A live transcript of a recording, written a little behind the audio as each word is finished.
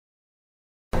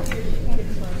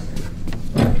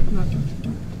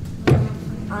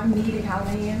I'm Neda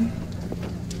Callahan,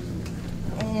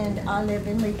 and I live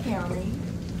in Lee County,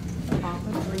 off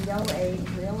of 308,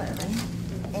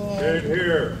 311. And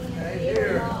here.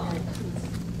 Here. I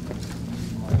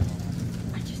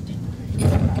just didn't.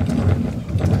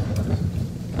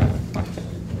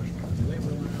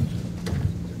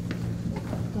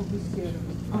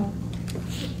 Oh.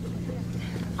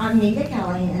 I'm Neda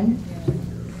Callahan.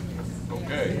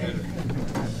 Okay.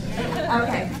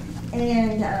 Okay,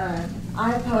 and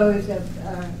I oppose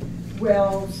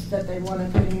wells that they want to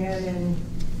put in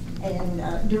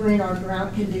and during our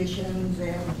drought conditions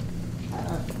and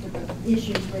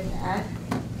issues with that.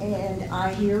 And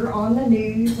I hear on the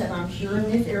news, and I'm sure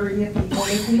in this area, people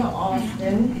listen to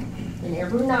Austin, and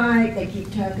every night they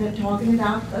keep talking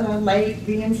about the lake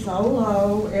being so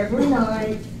low. Every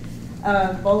night,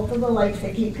 both of the lakes,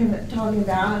 they keep talking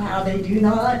about how they do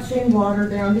not send water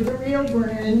down to the Rio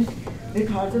Grande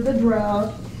because of the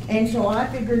drought. And so I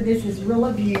figured this is real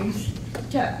abuse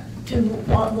to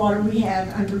what water we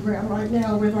have underground right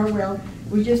now with our well.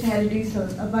 We just had to do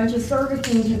a bunch of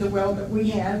servicing to the well that we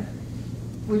have,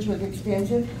 which was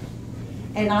expensive.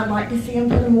 And I'd like to see them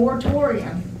put a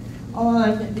moratorium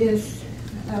on this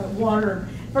water.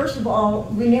 First of all,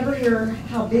 we never hear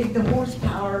how big the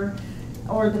horsepower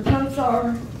or the pumps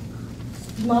are.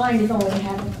 Mine is only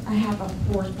half a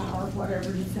horsepower, whatever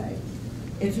you say.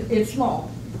 It's small.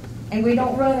 And we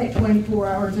don't run it 24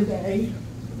 hours a day.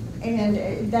 And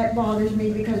that bothers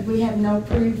me because we have no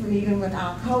proof, even with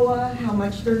Alcoa, how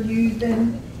much they're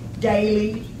using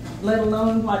daily, let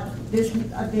alone what this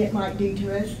event might do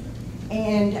to us.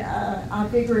 And I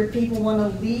figure if people want to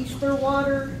lease their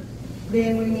water,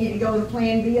 then we need to go to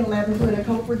Plan B and let them put a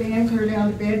coffer dam clear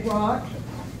down to bedrock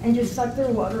and just suck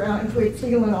their water out and quit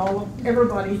stealing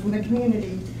everybody's in the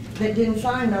community that didn't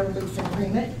sign no lease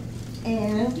agreement.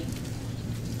 And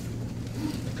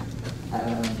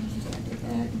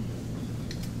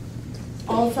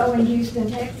also in Houston,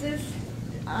 Texas,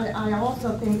 I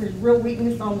also think there's real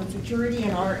weakness on the security in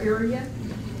our area.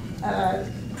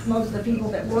 Most of the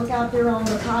people that work out there on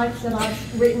the pipes that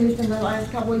I've witnessed in the last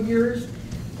couple of years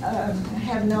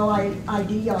have no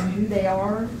idea on who they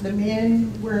are. The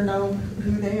men know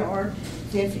who they are.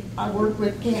 Since I worked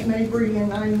with Camp Mabry in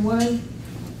 '91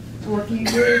 for a few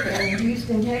years, and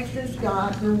Houston, Texas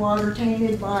got their water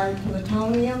tainted by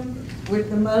plutonium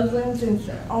with the Muslims, and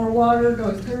our water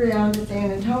goes clear down to San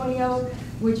Antonio,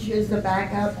 which is the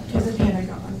backup to the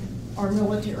Pentagon, our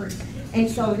military. And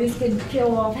so this could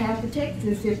kill off half of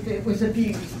Texas if it was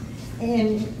abused.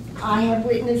 And I have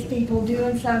witnessed people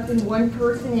doing something, one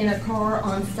person in a car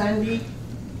on Sunday,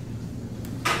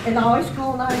 and I always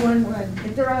call 911.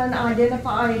 If they're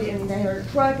unidentified and their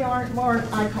truck aren't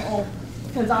marked, I call,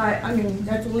 because I mean,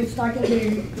 that's the least I can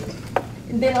do.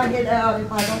 And then I get out if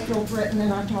I don't feel threatened,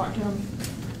 and I talk to them.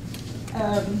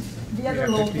 The other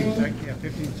little thing.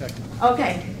 15 seconds.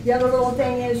 Okay, the other little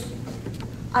thing is,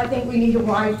 I think we need to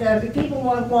rise up. If people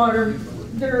want water,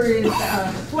 there is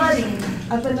flooding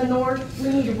up in the north. We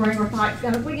need to bring our pipes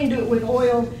down. If we can do it with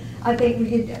oil, I think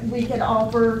we could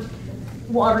offer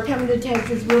water coming to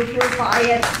Texas. We'll purify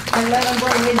it and let them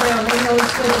bring it down. They know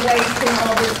it's going to waste in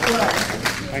all this flood.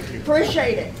 Thank you.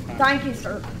 Appreciate it. Thank you,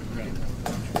 sir.